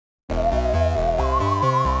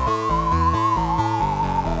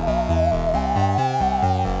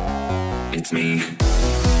It's me.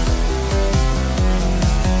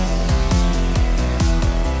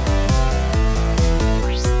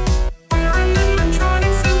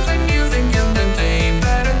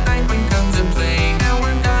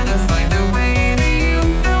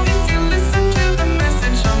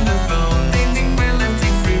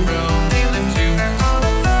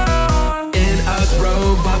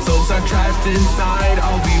 Trapped inside,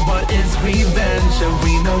 all we want is revenge, and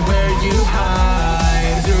we know where you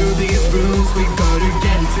hide. Through these rooms we go to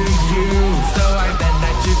get to you, so I bet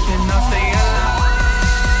that you cannot stay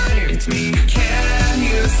alive. It's me. Can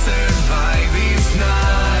you survive these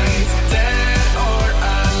nights? Dead or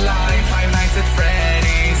alive? Five Nights at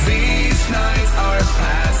Freddy's. These nights are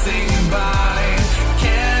passing by.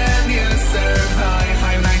 Can you survive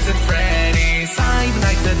Five Nights at Freddy's? Five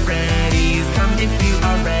Nights at Freddy's. Come if you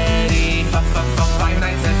are ready. Five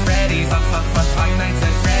Nights at Freddy's. Five Nights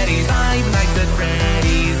at Freddy's. Five Nights at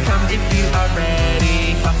Freddy's. Come if you are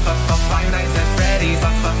ready. Five Nights at Freddy's.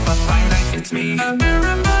 Five Nights. It's me. A bear,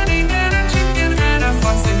 a bunny, and a chicken and a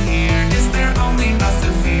fox in here. Is there only us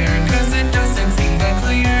to fear? 'Cause it doesn't seem that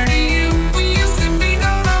clear to you. We used to be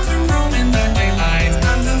allowed to roam in the daylight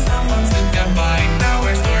until someone took a bite. Now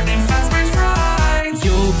we're stored in Fazbear's Fright.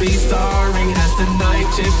 You'll be starring as the night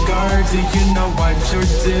shift guard. Do you know what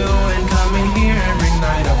you're doing? Coming here every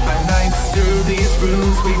night of Five Nights. Through these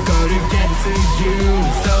rooms we go to get to you,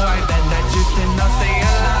 so I bet that you cannot stay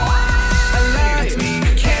alive. It's me.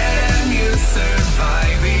 Can you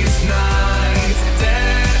survive these nights?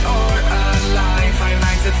 Dead or alive? Five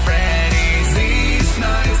Nights at Freddy's. These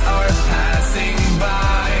nights are passing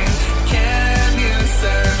by. Can you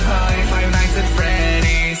survive Five Nights at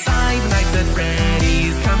Freddy's? Five Nights at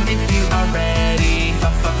Freddy's. Come if you are ready.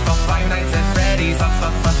 Five Nights at Freddy's.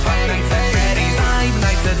 Five Nights at Freddy's. Five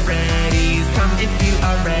Nights at Freddy's. Come if you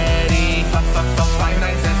are ready. Five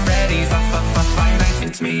Nights at Freddy's. Five Nights.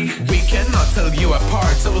 It's me. We cannot tell you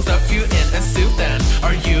apart, so we'll stuff you in a suit then.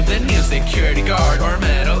 Are you the new security guard or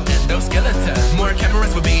metal endoskeleton? More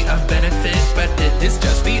cameras would be a benefit, but it is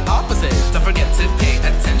just the opposite. Don't forget to pay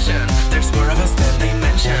attention. There's more of us than they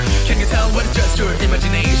mention. Can you tell what is just your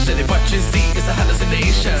imagination? If what you see is a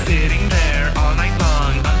hallucination. Sitting there all night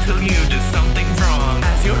long until you do something wrong.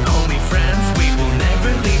 As your only friends, we will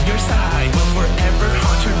never leave your side. We'll forever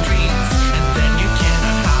haunt your dreams, and then you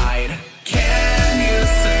cannot hide. Can you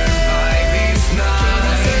survive these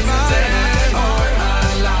nights? Dead or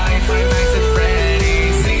alive? Five Nights at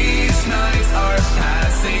Freddy's. These nights are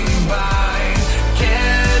passing by.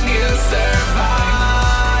 Can you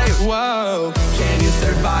survive? Whoa. Can you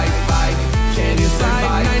survive? Can you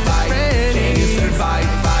survive? Can you survive?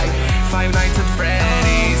 Five Nights at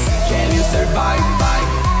Freddy's. Can you survive?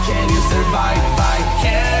 Can you survive?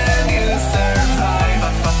 Can you survive?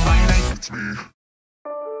 Five Nights. It's me.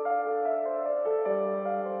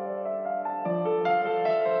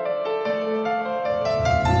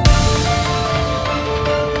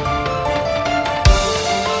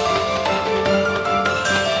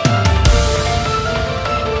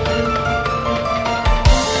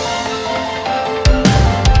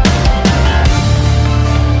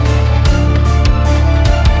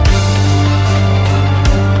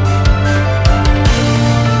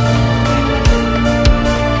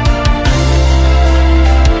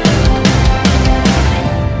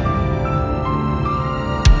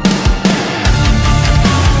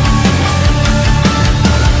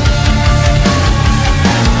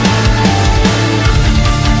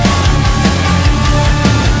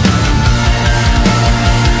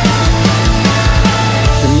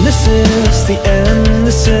 This is the end,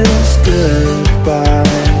 this is goodbye.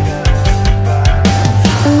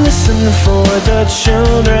 Listen for the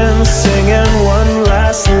children singing one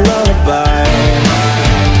last lullaby.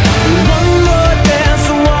 One more dance,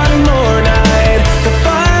 one more night, the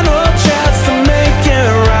final chance to make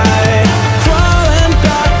it right. Crawling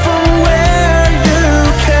back from where you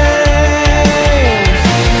came.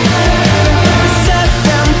 Set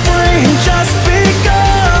them free, just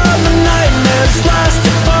begun. The nightmares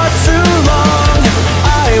lasted far too long.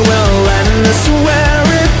 I will end this where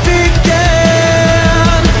it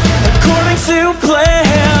began. According to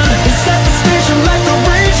plan, set the station like the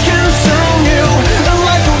rage consume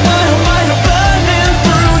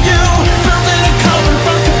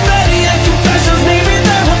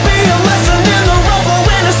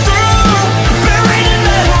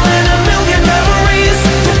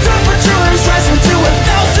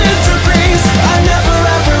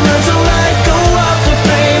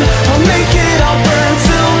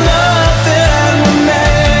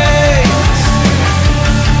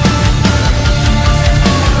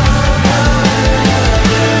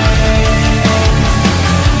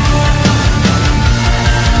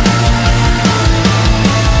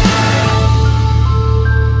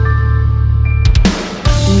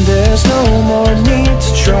there's no more need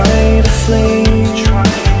to try to flee.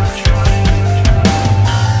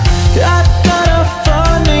 I've got a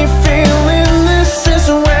funny feeling this is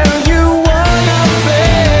where you wanna be.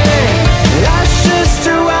 Ashes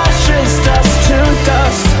to ashes, dust to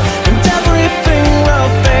dust, and everything will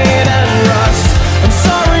fade and rust. I'm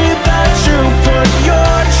sorry that you put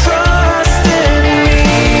your trust in me.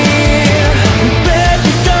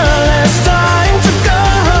 Baby girl, it's time to go,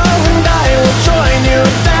 and I will join you,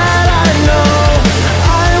 that I know.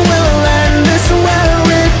 I will end this where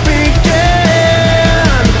it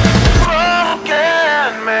began.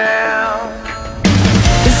 Broken man.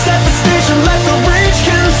 Set the station, let the rage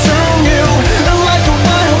consume you, and like a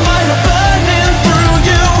wildfire burning through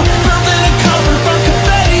you. Building a cover from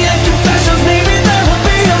confetti and confessions. Maybe there will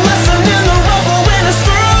be a lesson in the rubble when it's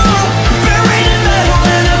through. Buried in metal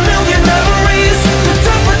and a million memories. The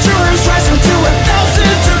temperature is rising to 1,000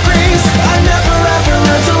 degrees. I never ever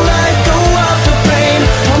learned to let go of the pain.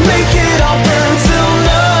 I'll make it all burn till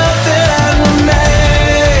nothing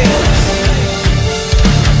remains.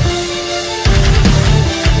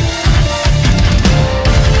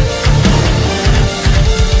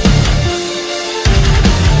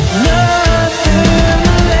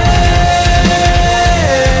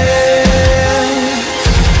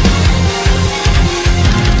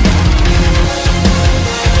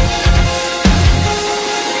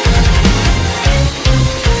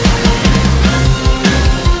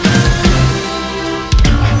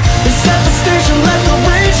 Set the station, let the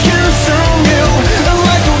rage consume you, and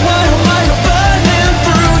like a wildfire burning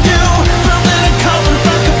through you. Building a cover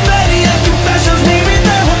from confetti and confessions. Maybe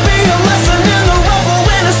there will be a lesson in the rubble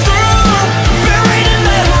when it's through. Buried in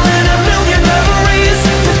metal and a million memories.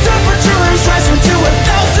 The temperature is rising to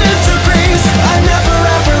 1,000 degrees. I never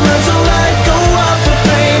ever learned to let go of the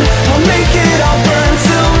pain. I'll make it all burn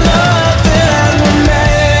till nothing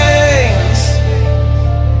remains.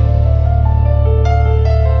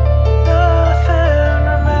 Nothing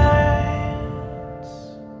remains.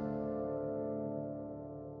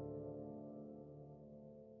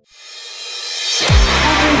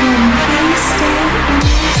 Everyone, please stay in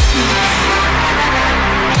your seats.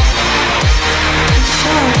 The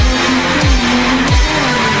show will begin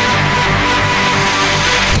momentarily.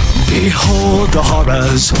 Behold the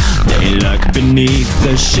horrors, they lurk beneath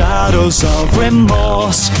the shadows of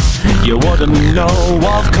remorse. You wouldn't know,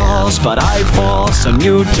 of course, but I force a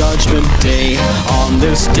new judgment day. On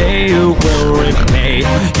this day you will repay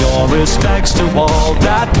your respects to all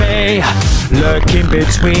that may lurking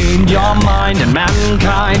between your mind and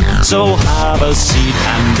mankind. So have a seat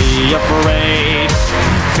and be afraid.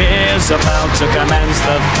 Fear's about to commence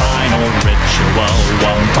the final ritual.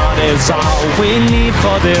 One body's all we need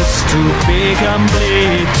for this to be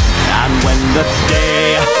complete. And when the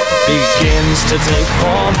day begins to take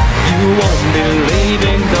form, you won't be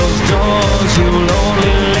leaving those doors. You'll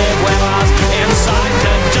only live with us inside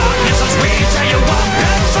the darkness as we tear you up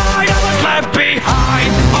inside. I was left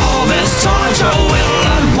behind. All this torture will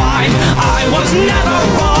unwind. I was never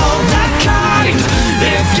all that kind.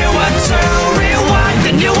 If you were to rewind,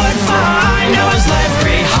 then you would find I was left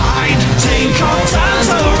behind. Take our time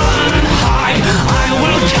to run and hide. I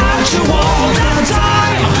will catch you all the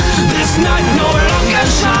time. This night no longer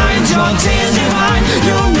shines. Your tears divine.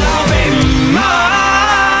 You'll now be mine.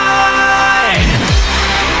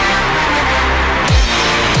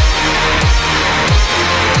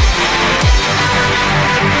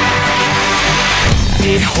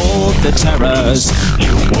 Behold the terrors.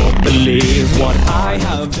 You won't believe what I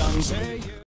have done.